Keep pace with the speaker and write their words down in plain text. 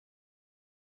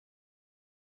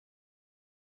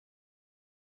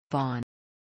Bonn.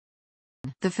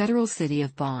 The Federal City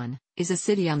of Bonn is a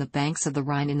city on the banks of the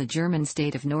Rhine in the German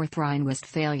state of North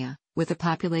Rhine-Westphalia, with a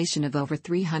population of over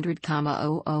 300,000.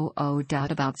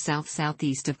 About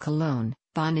south-southeast of Cologne.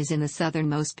 Bonn is in the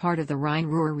southernmost part of the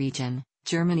Rhine-Ruhr region,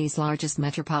 Germany's largest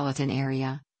metropolitan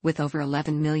area, with over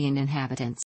 11 million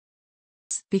inhabitants.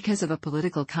 Because of a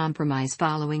political compromise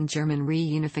following German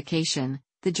reunification,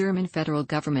 the German federal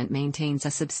government maintains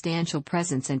a substantial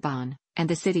presence in Bonn, and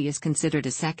the city is considered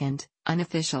a second,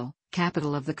 unofficial,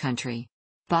 capital of the country.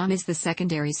 Bonn is the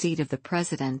secondary seat of the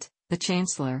president, the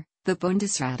Chancellor, the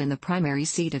Bundesrat, and the primary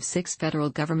seat of 6 federal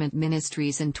government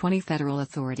ministries and 20 federal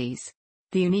authorities.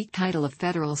 The unique title of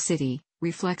Federal City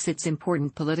reflects its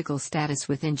important political status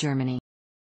within Germany.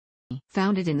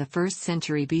 Founded in the 1st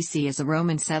century BC as a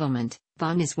Roman settlement,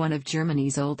 Bonn is one of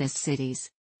Germany's oldest cities.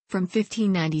 From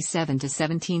 1597 to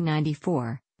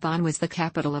 1794, Bonn was the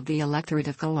capital of the Electorate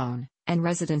of Cologne, and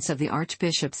residence of the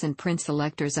Archbishops and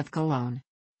Prince-electors of Cologne.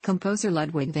 Composer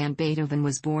Ludwig van Beethoven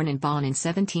was born in Bonn in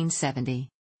 1770.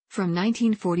 From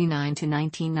 1949 to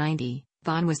 1990,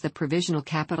 Bonn was the provisional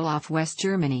capital of West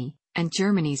Germany, and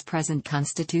Germany's present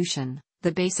constitution,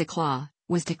 the Basic Law,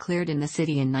 was declared in the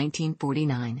city in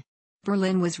 1949.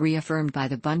 Berlin was reaffirmed by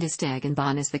the Bundestag, and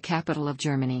Bonn is the capital of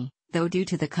Germany, though due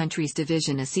to the country's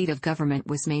division a seat of government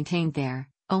was maintained there,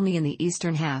 only in the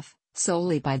eastern half,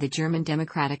 solely by the German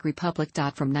Democratic Republic.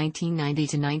 From 1990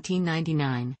 to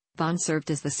 1999, Bonn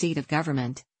served as the seat of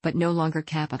government, but no longer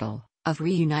capital, of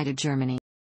reunited Germany.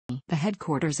 The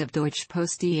headquarters of Deutsche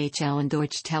Post DHL and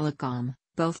Deutsche Telekom,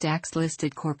 both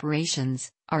DAX-listed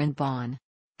corporations, are in Bonn.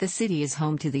 The city is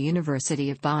home to the University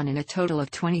of Bonn and a total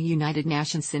of 20 United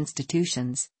Nations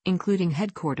institutions, including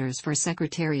headquarters for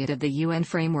Secretariat of the UN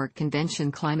Framework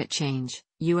Convention Climate Change,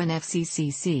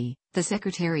 UNFCCC, the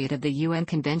Secretariat of the UN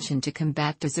Convention to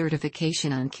Combat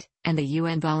Desertification UNC, and the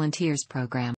UN Volunteers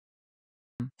Program.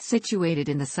 Situated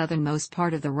in the southernmost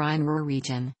part of the Rhine-Ruhr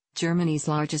region, Germany's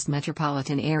largest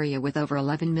metropolitan area with over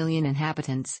 11 million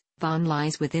inhabitants, Bonn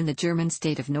lies within the German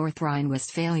state of North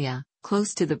Rhine-Westphalia,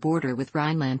 close to the border with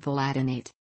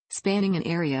Rhineland-Palatinate. Spanning an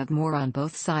area of more on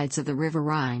both sides of the River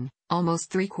Rhine,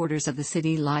 almost 3/4 of the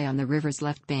city lie on the river's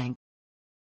left bank.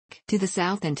 To the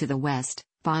south and to the west,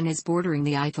 Bonn is bordering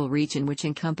the Eifel region, which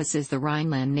encompasses the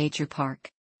Rhineland Nature Park.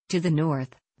 To the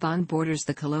north, Bonn borders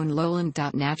the Cologne lowland.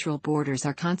 Natural borders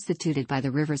are constituted by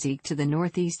the River Sieg to the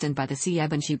northeast and by the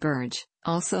Ebensche Berge,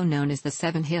 also known as the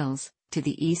Seven Hills, to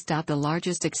the east. The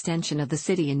largest extension of the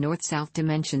city in north-south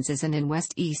dimensions is and in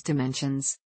west-east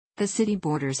dimensions. The city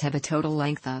borders have a total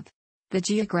length of. The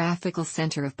geographical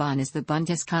center of Bonn is the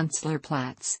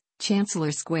Bundeskanzlerplatz,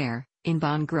 Chancellor Square, in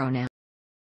Bonn-Gronau.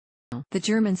 The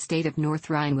German state of North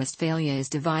Rhine-Westphalia is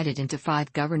divided into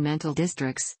 5 governmental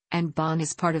districts, and Bonn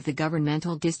is part of the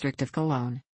governmental district of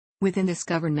Cologne. Within this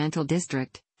governmental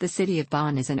district, the city of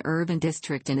Bonn is an urban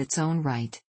district in its own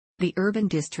right. The urban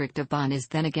district of Bonn is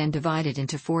then again divided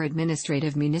into 4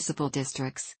 administrative municipal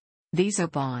districts. These are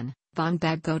Bonn,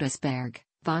 Bonn-Bad Godesberg,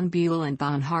 Bonn-Bühl and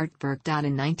Bonn-Hartberg.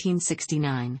 In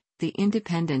 1969, the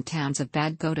independent towns of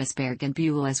Bad Godesberg and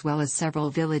Bühl as well as several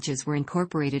villages were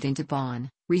incorporated into Bonn,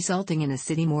 resulting in a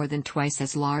city more than twice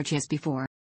as large as before.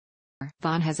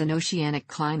 Bonn has an oceanic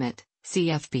climate,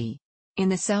 CFB. In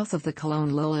the south of the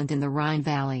Cologne lowland in the Rhine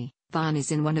Valley, Bonn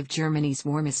is in one of Germany's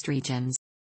warmest regions.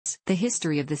 The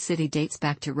history of the city dates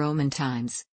back to Roman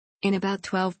times. In about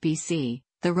 12 BC,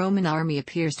 the Roman army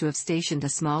appears to have stationed a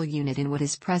small unit in what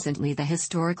is presently the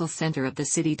historical center of the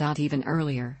city. Even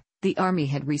earlier, the army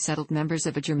had resettled members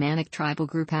of a Germanic tribal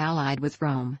group allied with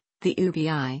Rome, the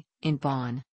Ubii, in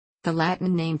Bonn. The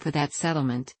Latin name for that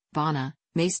settlement, Bonna,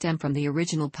 may stem from the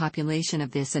original population of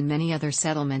this and many other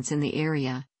settlements in the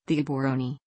area, the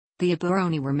Eboroni. The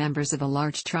Eboroni were members of a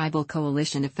large tribal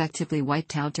coalition effectively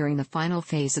wiped out during the final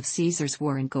phase of Caesar's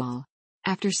war in Gaul.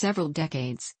 After several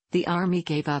decades, the army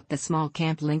gave up the small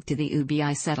camp linked to the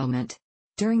Ubii settlement.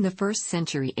 During the 1st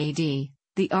century AD,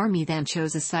 the army then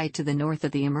chose a site to the north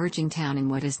of the emerging town in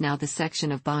what is now the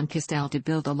section of Bonn-Kastel to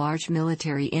build a large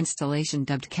military installation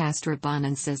dubbed Castra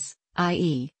Bonnensis,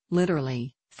 i.e.,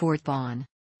 literally, Fort Bonn.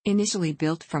 Initially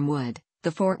built from wood,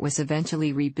 the fort was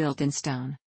eventually rebuilt in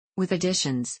stone. With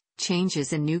additions,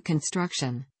 changes and new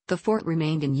construction, the fort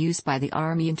remained in use by the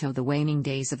army until the waning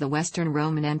days of the Western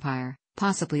Roman Empire,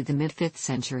 possibly the mid-5th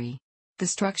century. The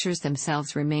structures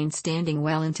themselves remained standing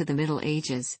well into the Middle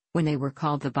Ages, when they were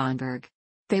called the Bonberg.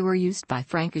 They were used by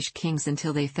Frankish kings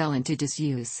until they fell into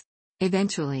disuse.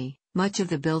 Eventually, much of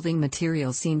the building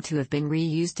material seemed to have been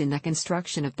reused in the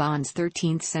construction of Bonn's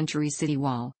 13th century city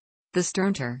wall. The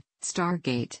Sterntor,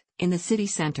 Stargate, in the city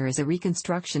center is a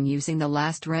reconstruction using the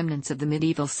last remnants of the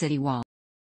medieval city wall.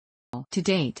 To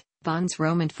date, Bonn's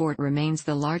Roman fort remains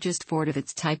the largest fort of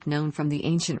its type known from the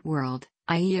ancient world,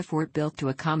 i.e. a fort built to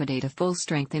accommodate a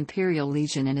full-strength imperial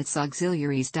legion and its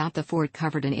auxiliaries. The fort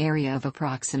covered an area of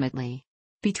approximately.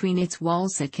 Between its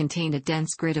walls it contained a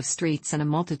dense grid of streets and a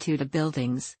multitude of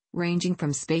buildings, ranging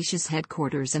from spacious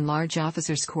headquarters and large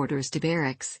officers' quarters to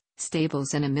barracks,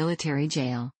 stables and a military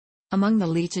jail. Among the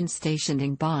legions stationed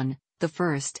in Bonn, the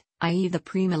first, i.e. the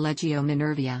Prima Legio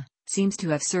Minervia, seems to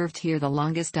have served here the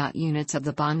longest. Units of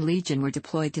the Bonn Legion were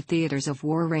deployed to theaters of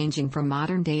war ranging from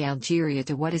modern-day Algeria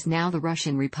to what is now the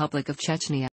Russian Republic of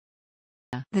Chechnya.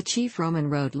 The chief Roman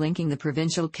road linking the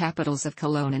provincial capitals of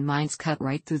Cologne and Mainz cut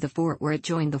right through the fort where it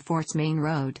joined the fort's main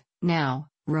road, now,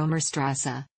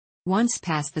 Romerstrasse. Once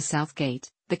past the south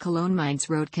gate, the Cologne-Mainz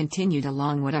road continued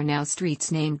along what are now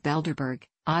streets named Belderberg,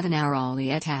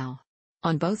 Adenauer-Allee et al.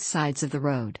 On both sides of the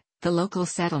road, the local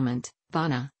settlement,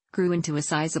 Bonn, grew into a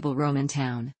sizable Roman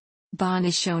town. Bonn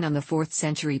is shown on the 4th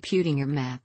century Peutinger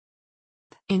map.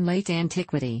 In late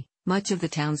antiquity, much of the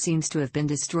town seems to have been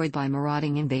destroyed by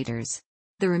marauding invaders.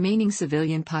 The remaining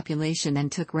civilian population then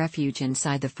took refuge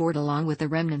inside the fort along with the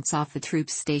remnants of the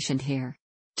troops stationed here.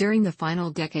 During the final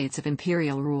decades of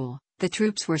imperial rule, the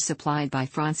troops were supplied by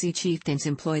Franci chieftains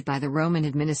employed by the Roman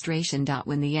administration.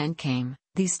 When the end came,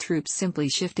 these troops simply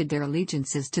shifted their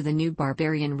allegiances to the new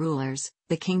barbarian rulers,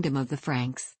 the Kingdom of the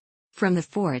Franks. From the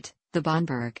fort, the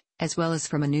Bonnberg, as well as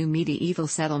from a new medieval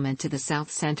settlement to the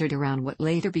south centered around what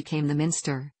later became the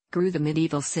Minster, grew the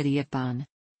medieval city of Bonn.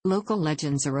 Local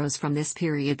legends arose from this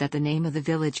period that the name of the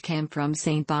village came from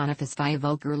Saint Boniface via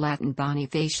vulgar Latin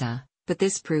Bonifacia, but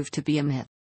this proved to be a myth.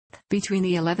 Between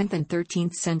the 11th and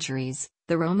 13th centuries,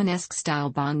 the Romanesque-style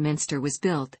Bonn Minster was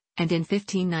built, and in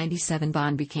 1597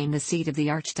 Bonn became the seat of the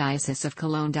Archdiocese of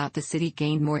Cologne. The city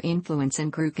gained more influence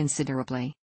and grew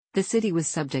considerably. The city was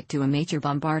subject to a major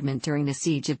bombardment during the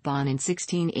Siege of Bonn in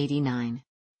 1689.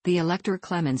 The Elector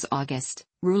Clemens August,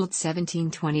 ruled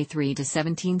 1723 to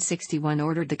 1761,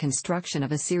 ordered the construction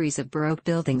of a series of Baroque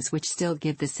buildings which still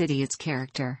give the city its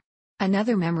character.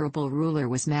 Another memorable ruler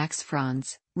was Max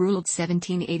Franz, ruled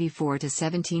 1784 to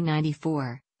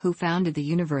 1794, who founded the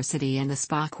university and the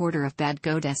Spa quarter of Bad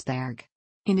Godesberg.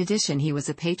 In addition, he was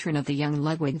a patron of the young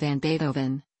Ludwig van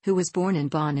Beethoven, who was born in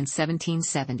Bonn in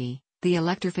 1770. The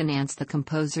Elector financed the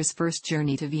composer's first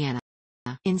journey to Vienna.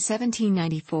 In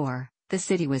 1794, the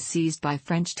city was seized by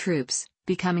French troops,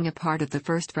 becoming a part of the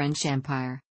First French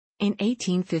Empire. In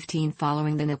 1815,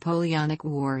 following the Napoleonic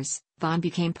Wars, Bonn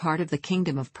became part of the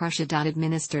Kingdom of Prussia.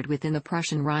 Administered within the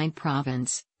Prussian Rhine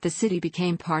province, the city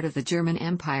became part of the German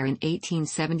Empire in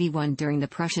 1871 during the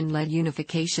Prussian-led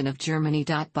unification of Germany.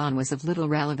 Bonn was of little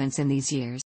relevance in these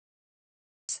years.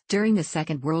 During the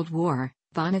Second World War,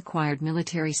 Bonn acquired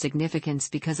military significance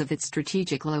because of its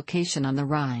strategic location on the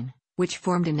Rhine, which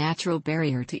formed a natural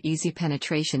barrier to easy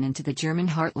penetration into the German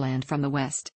heartland from the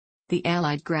west. The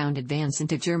Allied ground advance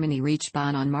into Germany reached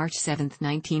Bonn on March 7,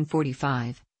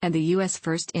 1945, and the U.S.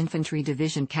 1st Infantry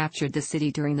Division captured the city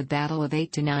during the Battle of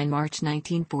 8–9 March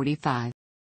 1945.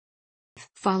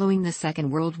 Following the Second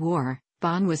World War,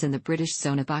 Bonn was in the British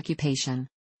zone of occupation.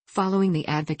 Following the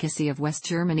advocacy of West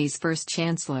Germany's first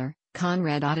Chancellor,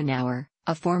 Konrad Adenauer,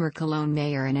 a former Cologne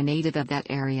mayor and a native of that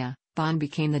area, Bonn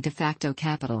became the de facto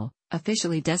capital,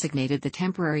 officially designated the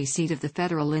temporary seat of the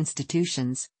federal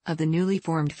institutions, of the newly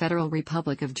formed Federal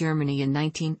Republic of Germany in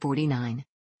 1949.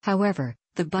 However,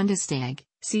 the Bundestag,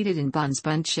 seated in Bonn's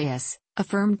Bundesrat,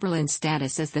 affirmed Berlin's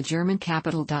status as the German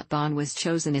capital. Bonn was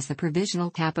chosen as the provisional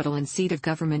capital and seat of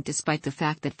government despite the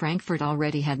fact that Frankfurt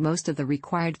already had most of the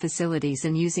required facilities,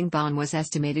 and using Bonn was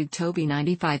estimated to be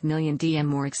 95 million DM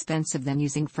more expensive than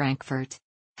using Frankfurt.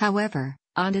 However,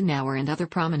 Adenauer and other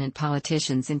prominent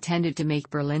politicians intended to make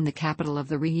Berlin the capital of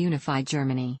the reunified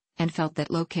Germany, and felt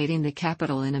that locating the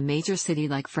capital in a major city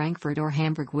like Frankfurt or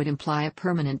Hamburg would imply a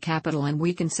permanent capital and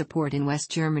weaken support in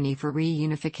West Germany for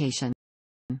reunification.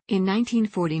 In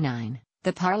 1949,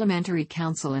 the Parliamentary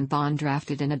Council in Bonn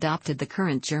drafted and adopted the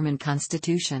current German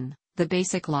constitution, the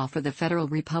basic law for the Federal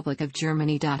Republic of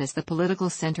Germany. As the political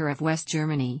center of West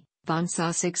Germany, Bonn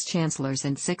saw 6 chancellors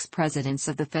and 6 presidents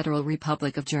of the Federal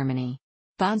Republic of Germany.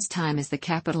 Bonn's time as the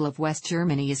capital of West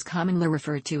Germany is commonly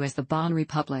referred to as the Bonn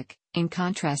Republic, in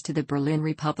contrast to the Berlin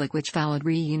Republic which followed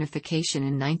reunification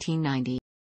in 1990.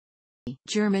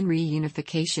 German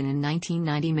reunification in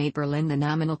 1990 made Berlin the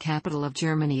nominal capital of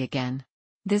Germany again.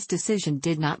 This decision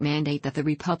did not mandate that the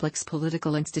Republic's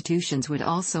political institutions would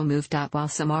also move. While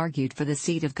some argued for the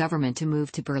seat of government to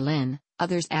move to Berlin,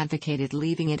 others advocated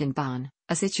leaving it in Bonn,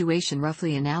 a situation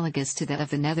roughly analogous to that of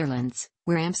the Netherlands,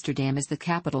 where Amsterdam is the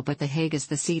capital but The Hague is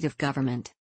the seat of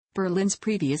government. Berlin's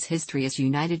previous history as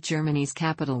United Germany's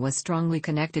capital was strongly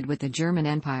connected with the German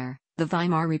Empire, the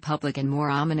Weimar Republic, and more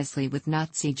ominously with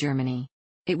Nazi Germany.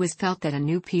 It was felt that a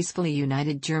new peacefully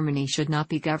united Germany should not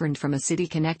be governed from a city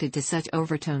connected to such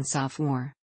overtones of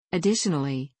war.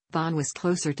 Additionally, Bonn was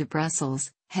closer to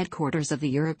Brussels, headquarters of the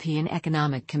European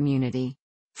Economic Community.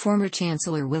 Former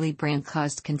Chancellor Willy Brandt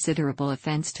caused considerable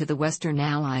offense to the Western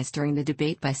Allies during the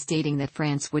debate by stating that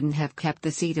France wouldn't have kept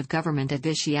the seat of government at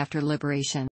Vichy after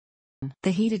liberation.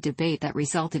 The heated debate that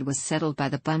resulted was settled by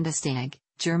the Bundestag,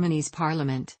 Germany's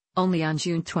parliament, only on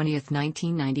June 20,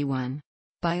 1991.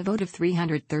 By a vote of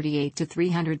 338 to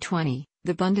 320,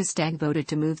 the Bundestag voted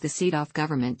to move the seat of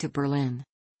government to Berlin.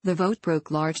 The vote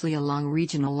broke largely along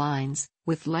regional lines,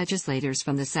 with legislators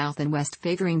from the south and west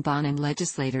favoring Bonn and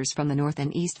legislators from the north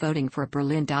and east voting for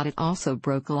Berlin. It also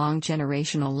broke along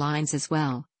generational lines as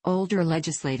well. Older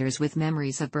legislators with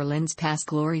memories of Berlin's past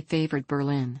glory favored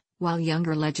Berlin, while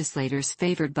younger legislators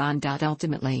favored Bonn.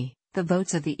 Ultimately, the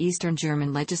votes of the Eastern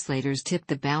German legislators tipped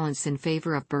the balance in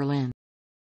favor of Berlin.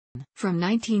 From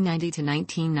 1990 to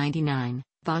 1999,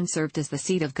 Bonn served as the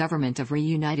seat of government of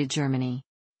reunited Germany.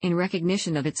 In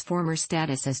recognition of its former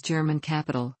status as German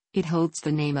capital, it holds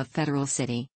the name of Federal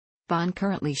City. Bonn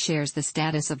currently shares the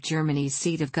status of Germany's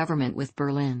seat of government with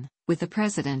Berlin, with the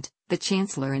President, the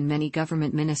Chancellor, and many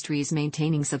government ministries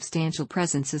maintaining substantial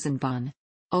presences in Bonn.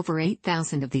 Over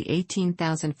 8,000 of the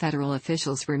 18,000 federal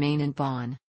officials remain in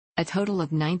Bonn. A total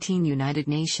of 19 United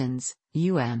Nations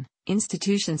 (UN)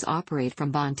 institutions operate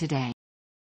from Bonn today.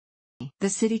 The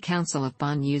City Council of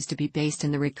Bonn used to be based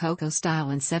in the Rococo style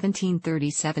in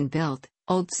 1737 built,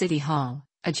 Old City Hall,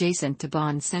 adjacent to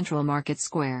Bonn's Central Market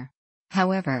Square.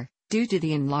 However, due to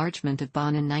the enlargement of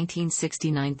Bonn in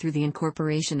 1969 through the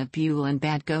incorporation of Bühl and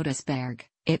Bad Godesberg,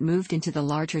 it moved into the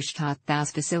larger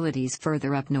Stadthaus facilities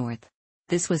further up north.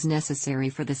 This was necessary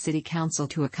for the City Council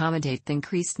to accommodate the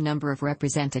increased number of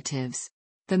representatives.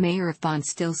 The mayor of Bonn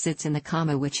still sits in the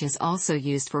Kammer, which is also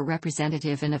used for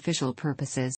representative and official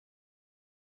purposes.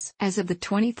 As of the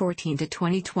 2014 to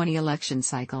 2020 election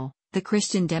cycle, the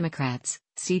Christian Democrats,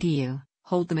 CDU,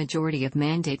 hold the majority of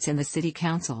mandates in the City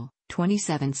Council,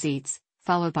 27 seats,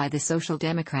 followed by the Social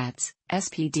Democrats,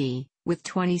 SPD, with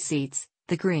 20 seats,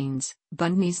 the Greens,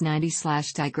 Bündnis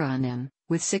 90/Die Grünen,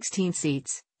 with 16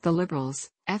 seats, the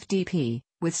Liberals, FDP,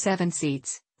 with 7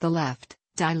 seats, the Left,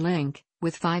 Die Linke,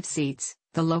 with 5 seats,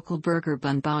 the Local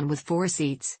Bürgerbund Bonn with 4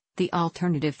 seats, the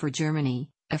Alternative for Germany,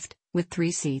 AfD, with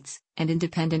 3 seats, and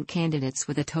independent candidates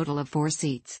with a total of 4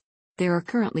 seats. There are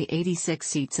currently 86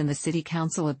 seats in the City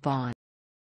Council of Bonn.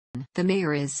 The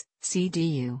mayor is,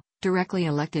 CDU, directly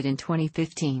elected in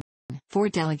 2015. 4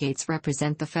 delegates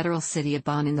represent the Federal City of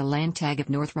Bonn in the Landtag of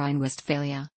North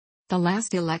Rhine-Westphalia. The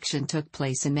last election took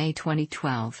place in May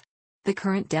 2012. The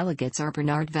current delegates are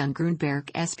Bernard van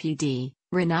Grunberg, SPD,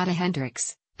 Renate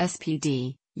Hendricks,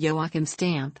 SPD, Joachim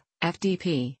Stamp,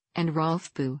 FDP, and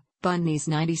Rolf Boo, Bündnis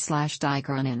 90/Die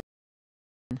Grünen.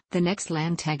 The next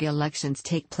Landtag elections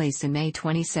take place in May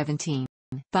 2017.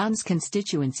 Bonn's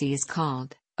constituency is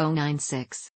called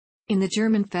 096. In the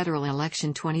German federal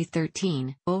election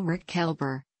 2013, Ulrich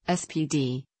Kelber,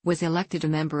 SPD, was elected a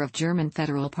member of German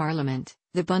federal parliament,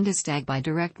 the Bundestag, by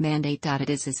direct mandate. It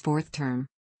is his 4th term.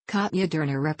 Katja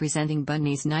Dörner representing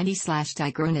Bündnis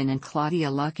 90/Die Grünen and Claudia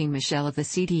Locking-Michel of the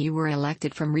CDU were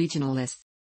elected from regional lists.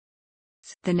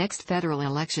 The next federal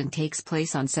election takes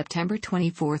place on September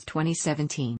 24,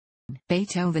 2017.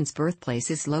 Beethoven's birthplace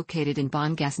is located in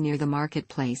Bonn-Gasse near the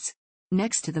marketplace.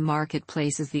 Next to the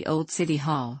marketplace is the Old City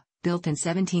Hall, built in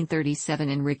 1737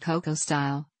 in Rococo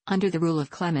style, under the rule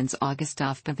of Clemens August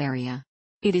of Bavaria.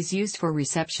 It is used for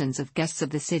receptions of guests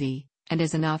of the city, and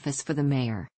as an office for the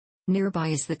mayor. Nearby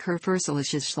is the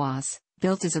Kurfürstliches Schloss,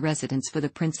 built as a residence for the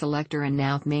Prince-elector and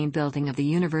now main building of the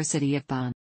University of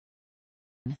Bonn.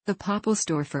 The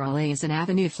Poppelsdorfer Allee is an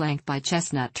avenue flanked by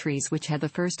chestnut trees which had the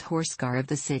first horsecar of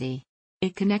the city.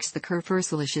 It connects the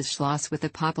Kurfürstliches Schloss with the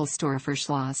Poppelsdorfer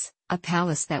Schloss, a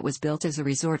palace that was built as a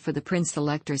resort for the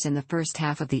Prince-electors in the first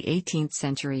half of the 18th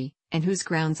century, and whose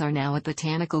grounds are now a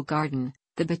botanical garden,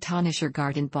 the Botanischer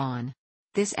Garten Bonn.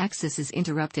 This axis is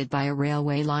interrupted by a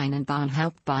railway line in Bonn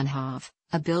Hauptbahnhof,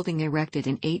 a building erected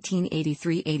in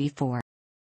 1883-84.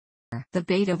 The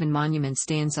Beethoven Monument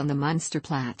stands on the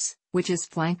Münsterplatz, which is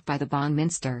flanked by the Bonn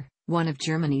Minster, one of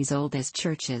Germany's oldest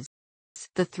churches.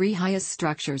 The 3 highest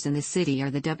structures in the city are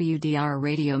the WDR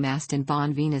radio mast in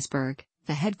Bonn-Venusberg,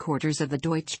 the headquarters of the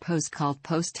Deutsche Post called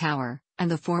Post Tower, and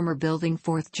the former building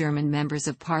 4th German members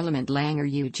of Parliament Langer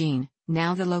Eugene,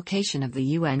 now the location of the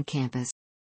UN campus.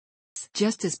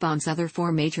 Just as Bonn's other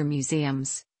 4 major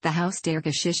museums, The Haus der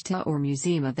Geschichte or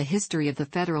Museum of the History of the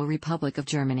Federal Republic of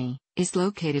Germany, is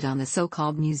located on the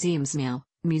so-called Museumsmile,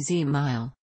 Museum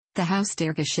Mile. The Haus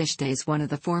der Geschichte is one of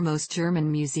the foremost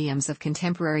German museums of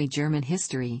contemporary German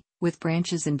history, with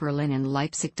branches in Berlin and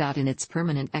Leipzig. In its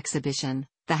permanent exhibition,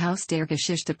 the Haus der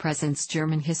Geschichte presents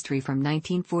German history from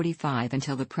 1945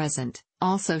 until the present,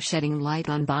 also shedding light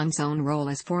on Bonn's own role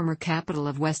as former capital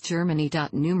of West Germany.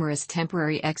 Numerous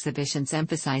temporary exhibitions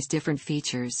emphasize different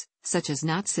features, such as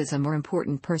Nazism or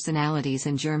important personalities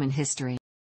in German history.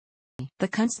 The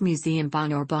Kunstmuseum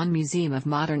Bonn or Bonn Museum of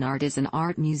Modern Art is an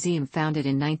art museum founded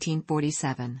in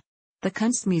 1947. The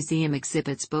Kunstmuseum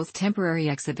exhibits both temporary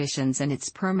exhibitions and its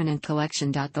permanent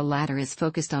collection. The latter is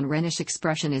focused on Rhenish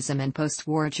Expressionism and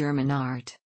post-war German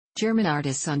art. German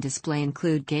artists on display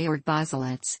include Georg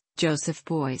Baselitz, Joseph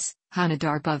Beuys, Hanne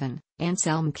Darboven,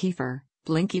 Anselm Kiefer,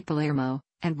 Blinky Palermo,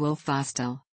 and Wolf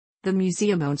Vostel. The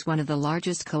museum owns one of the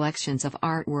largest collections of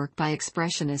artwork by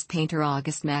expressionist painter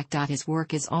August Mack. His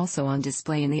work is also on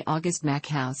display in the August Mack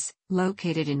House,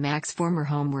 located in Mack's former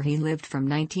home where he lived from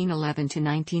 1911 to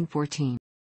 1914.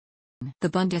 The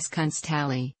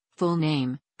Bundeskunsthalle, full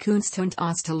name, Kunst- und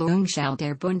Ausstellungshalle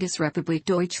der Bundesrepublik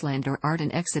Deutschland or Art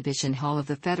and Exhibition Hall of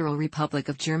the Federal Republic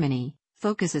of Germany,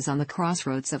 focuses on the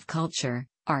crossroads of culture,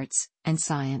 arts, and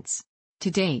science. To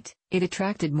date, it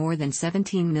attracted more than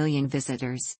 17 million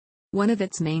visitors. One of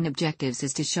its main objectives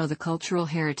is to show the cultural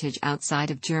heritage outside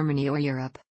of Germany or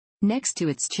Europe. Next to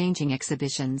its changing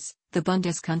exhibitions, the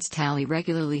Bundeskunsthalle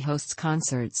regularly hosts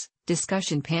concerts,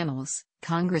 discussion panels,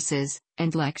 congresses,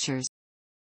 and lectures.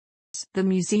 The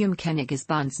Museum Koenig is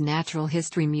Bonn's natural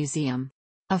history museum.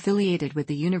 Affiliated with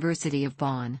the University of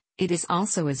Bonn, it is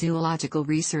also a zoological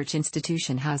research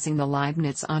institution housing the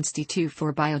Leibniz Institut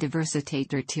für Biodiversität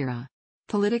der Tiere.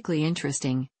 Politically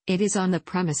interesting, it is on the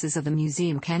premises of the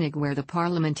Museum Koenig where the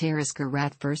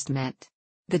Parlamentariker first met.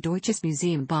 The Deutsches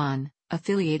Museum Bonn,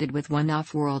 affiliated with one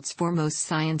of world's foremost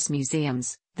science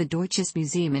museums, the Deutsches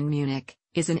Museum in Munich,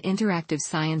 is an interactive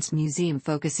science museum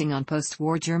focusing on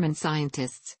post-war German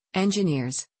scientists,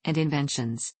 engineers, and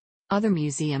inventions. Other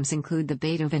museums include the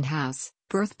Beethoven House,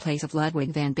 birthplace of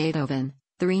Ludwig van Beethoven,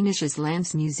 the Rheinisches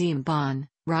Landsmuseum Bonn,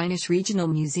 Rhinish Regional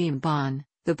Museum Bonn,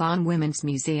 the Bonn Women's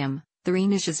Museum, the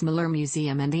Rheinisches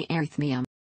Museum and the Atheneum.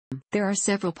 There are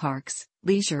several parks,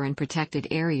 leisure and protected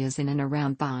areas in and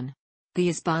around Bonn. The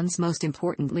is Bonn's most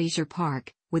important leisure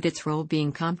park, with its role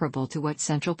being comparable to what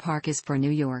Central Park is for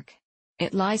New York.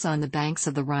 It lies on the banks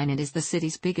of the Rhine and is the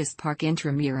city's biggest park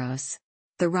intramuros.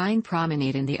 The Rhine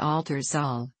Promenade and the Alter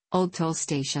Saal, Old Toll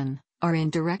Station, are in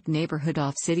direct neighborhood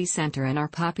of city center and are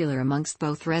popular amongst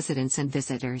both residents and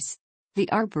visitors. The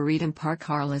Arboretum Park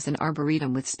Harl is an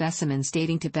arboretum with specimens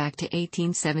dating back to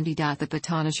 1870. The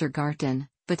Botanischer Garten,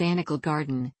 Botanical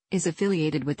Garden, is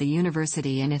affiliated with the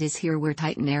university and it is here where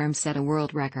Titan Aram set a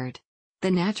world record. The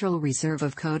Natural Reserve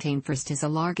of Kotenforst is a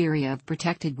large area of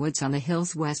protected woods on the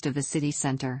hills west of the city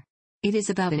center. It is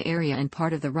about an area and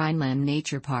part of the Rhineland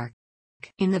Nature Park.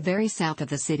 In the very south of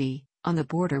the city, on the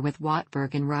border with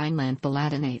Wartburg and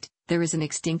Rhineland-Palatinate, there is an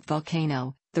extinct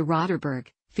volcano, the Roderberg,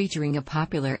 featuring a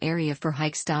popular area for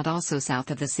hikes. Also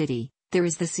south of the city, there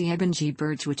is the Siebengebirge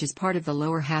Berge which is part of the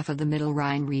lower half of the Middle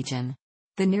Rhine region.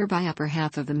 The nearby upper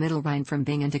half of the Middle Rhine from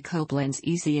Bingen to Koblenz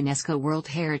is the UNESCO World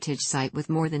Heritage Site with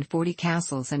more than 40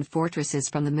 castles and fortresses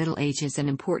from the Middle Ages and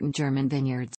important German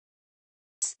vineyards.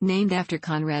 Named after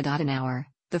Konrad Adenauer,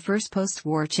 the first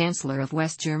post-war Chancellor of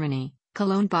West Germany,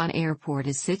 Cologne-Bonn Airport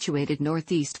is situated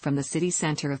northeast from the city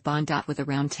center of Bonn. With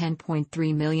around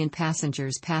 10.3 million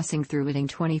passengers passing through it in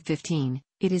 2015,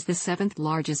 it is the seventh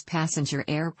largest passenger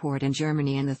airport in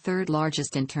Germany and the third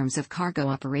largest in terms of cargo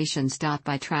operations.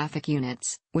 By traffic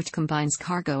units, which combines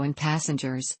cargo and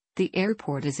passengers, the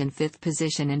airport is in fifth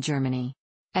position in Germany.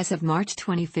 As of March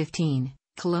 2015,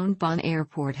 Cologne-Bonn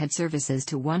Airport had services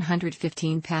to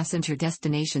 115 passenger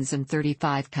destinations in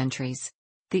 35 countries.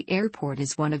 The airport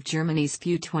is one of Germany's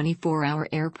few 24-hour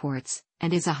airports,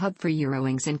 and is a hub for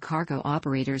Eurowings and cargo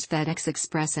operators FedEx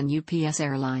Express and UPS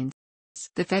Airlines.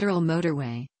 The Federal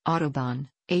Motorway, Autobahn,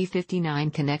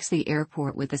 A59 connects the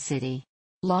airport with the city.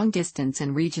 Long-distance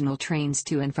and regional trains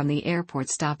to and from the airport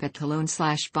stop at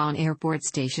Cologne/Bonn Airport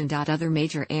Station. Other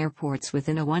major airports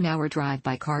within a 1-hour drive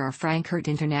by car are Frankfurt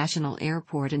International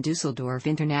Airport and Düsseldorf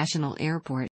International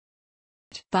Airport.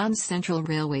 Bonn's Central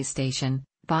Railway Station,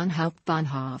 Bonn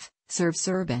Hauptbahnhof, serves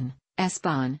urban,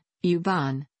 S-Bahn,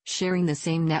 U-Bahn, sharing the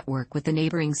same network with the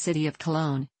neighboring city of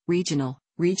Cologne, regional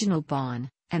Bonn,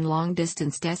 and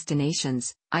long-distance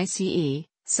destinations, ICE,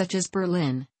 such as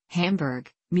Berlin,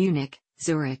 Hamburg, Munich,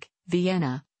 Zurich,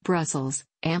 Vienna, Brussels,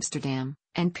 Amsterdam,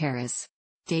 and Paris.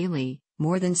 Daily,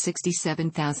 More than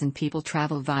 67,000 people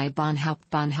travel via Bonn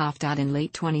Hauptbahnhof. In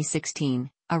late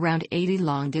 2016, around 80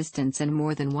 long-distance and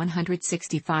more than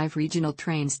 165 regional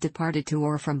trains departed to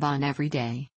or from Bonn every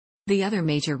day. The other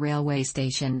major railway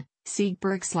station,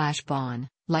 Siegburg/Bonn,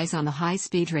 lies on the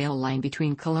high-speed rail line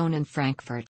between Cologne and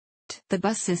Frankfurt. The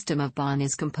bus system of Bonn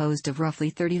is composed of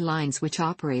roughly 30 lines which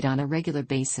operate on a regular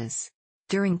basis.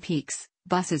 During peaks,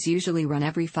 buses usually run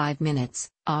every 5 minutes,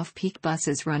 off-peak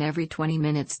buses run every 20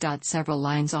 minutes. Several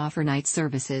lines offer night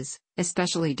services,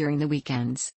 especially during the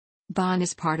weekends. Bonn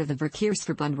is part of the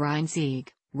Verkehrsverbund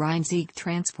Rhein-Sieg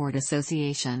Transport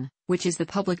Association, which is the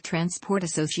public transport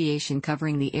association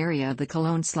covering the area of the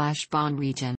Cologne/Bonn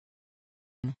region.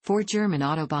 4 German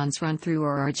autobahns run through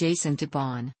or are adjacent to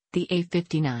Bonn: the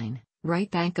A59, right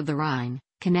bank of the Rhine,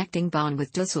 connecting Bonn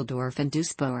with Düsseldorf and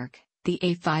Duisburg; the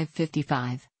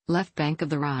A555, left bank of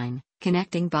the Rhine,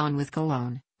 connecting Bonn with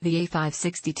Cologne; the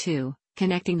A562,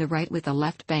 connecting the right with the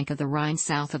left bank of the Rhine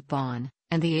south of Bonn;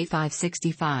 and the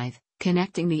A565,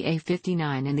 connecting the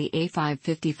A59 and the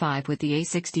A555 with the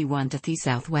A61 to the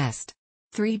southwest.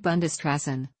 3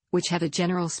 Bundesstraßen, which have a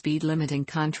general speed limit in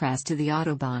contrast to the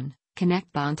Autobahn,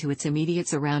 connect Bonn to its immediate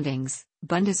surroundings: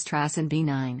 Bundesstraßen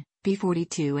B9,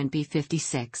 B42 and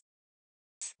B56.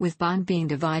 With Bonn being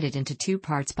divided into 2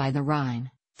 parts by the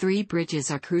Rhine, 3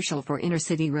 bridges are crucial for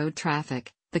intercity road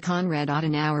traffic: the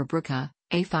Konrad-Adenauer-Brücke,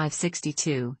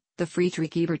 A562, the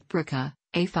Friedrich-Ebert-Brücke,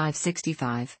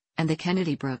 A565, and the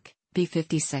Kennedy-Brücke,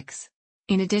 B56.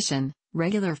 In addition,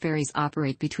 regular ferries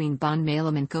operate between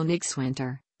Bonn-Mahlem and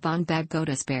Königswinter, Bonn-Bad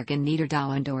Godesberg and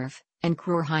Niederdauendorf, and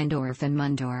Groß-Rheindorf and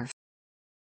Mundorf.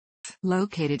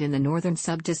 Located in the northern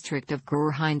subdistrict of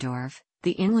Groß-Rheindorf,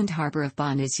 the inland harbor of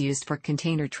Bonn is used for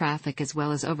container traffic as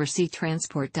well as oversea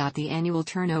transport. The annual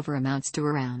turnover amounts to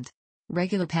around.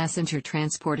 Regular passenger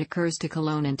transport occurs to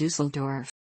Cologne and Düsseldorf.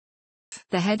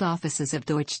 The head offices of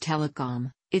Deutsche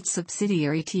Telekom, its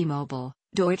subsidiary T-Mobile,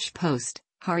 Deutsche Post,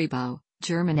 Haribo,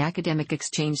 German Academic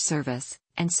Exchange Service,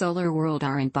 and Solar World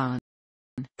are in Bonn.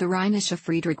 The Rheinische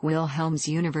Friedrich Wilhelms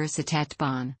Universität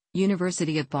Bonn,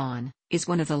 University of Bonn, is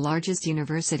one of the largest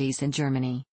universities in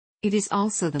Germany. It is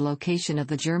also the location of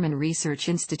the German Research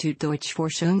Institute Deutsche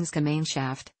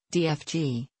Forschungsgemeinschaft,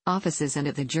 DFG, offices and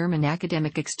of the German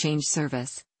Academic Exchange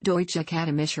Service, Deutsche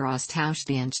Akademischer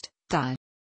Austauschdienst, DA.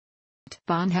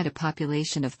 Bonn had a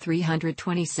population of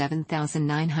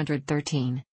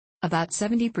 327,913. About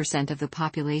 70% of the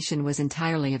population was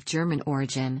entirely of German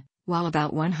origin, while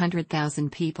about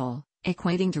 100,000 people,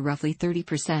 equating to roughly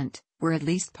 30%, were at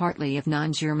least partly of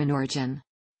non-German origin.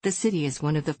 The city is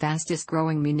one of the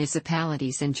fastest-growing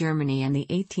municipalities in Germany and the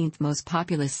 18th most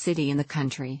populous city in the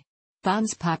country.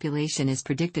 Bonn's population is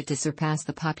predicted to surpass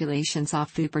the populations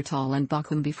of Wuppertal and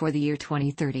Bochum before the year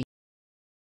 2030.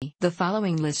 The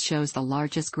following list shows the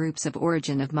largest groups of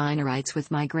origin of minorites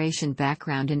with migration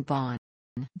background in Bonn.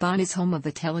 Bonn is home of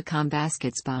the Telekom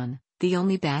Baskets Bonn, the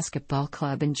only basketball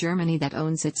club in Germany that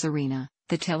owns its arena,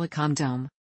 the Telekom Dome.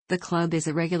 The club is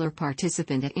a regular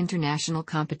participant at international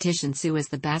competitions such as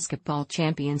the Basketball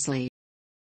Champions League.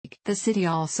 The city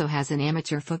also has an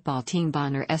amateur football team,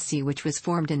 Bonner SC, which was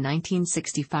formed in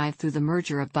 1965 through the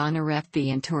merger of Bonner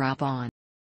FB and Tura Bonn.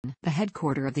 The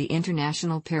headquarters of the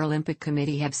International Paralympic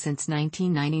Committee have since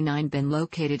 1999 been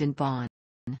located in Bonn.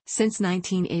 Since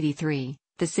 1983,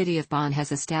 the city of Bonn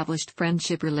has established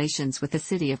friendship relations with the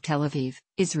city of Tel Aviv,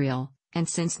 Israel, and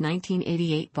since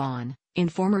 1988 Bonn, in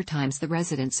former times the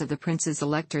residence of the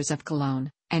Prince-electors of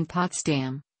Cologne, and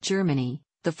Potsdam, Germany,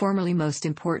 the formerly most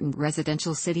important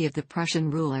residential city of the Prussian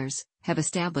rulers, have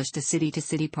established a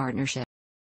city-to-city partnership.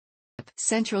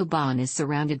 Central Bonn is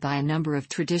surrounded by a number of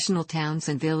traditional towns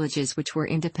and villages which were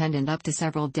independent up to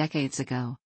several decades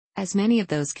ago. As many of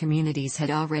those communities had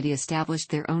already established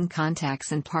their own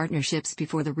contacts and partnerships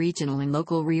before the regional and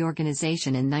local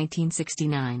reorganization in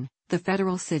 1969, the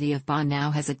Federal City of Bonn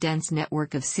now has a dense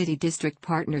network of city-district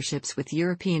partnerships with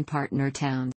European partner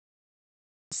towns.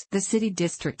 The City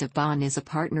District of Bonn is a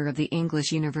partner of the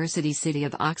English University City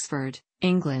of Oxford,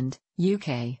 England,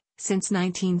 UK, since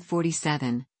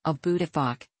 1947, of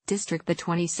Budapest District the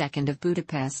 22nd of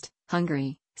Budapest,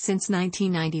 Hungary, since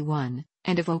 1991,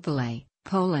 and of Opole,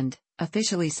 Poland,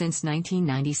 officially since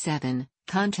 1997.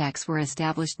 Contacts were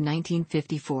established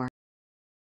 1954.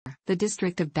 The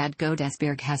district of Bad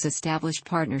Godesberg has established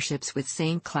partnerships with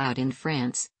St. Cloud in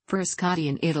France, Frascati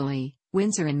in Italy,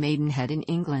 Windsor and Maidenhead in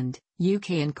England,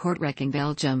 UK and Kortrijk in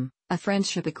Belgium. A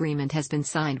friendship agreement has been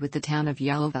signed with the town of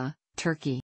Yalova,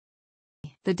 Turkey.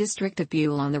 The district of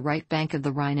Bulle on the right bank of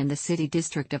the Rhine and the city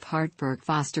district of Hartberg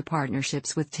foster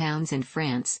partnerships with towns in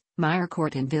France,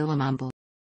 Mirecourt and Villemomble.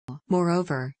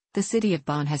 Moreover, The City of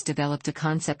Bonn has developed a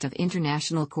concept of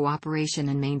international cooperation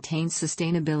and maintains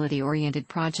sustainability-oriented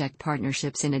project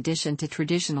partnerships in addition to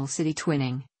traditional city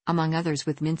twinning, among others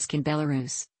with Minsk in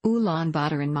Belarus,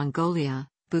 Ulaanbaatar in Mongolia,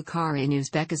 Bukhara in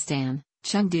Uzbekistan,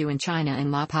 Chengdu in China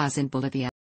and La Paz in Bolivia.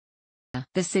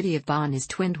 The City of Bonn is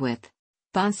twinned with.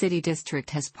 Bonn City District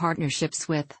has partnerships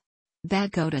with.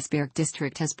 Bad Godesberg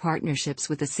District has partnerships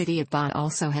with. The City of Bonn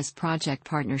also has project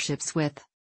partnerships with.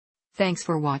 Thanks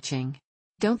for watching.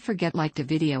 Don't forget like the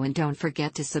video and don't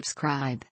forget to subscribe.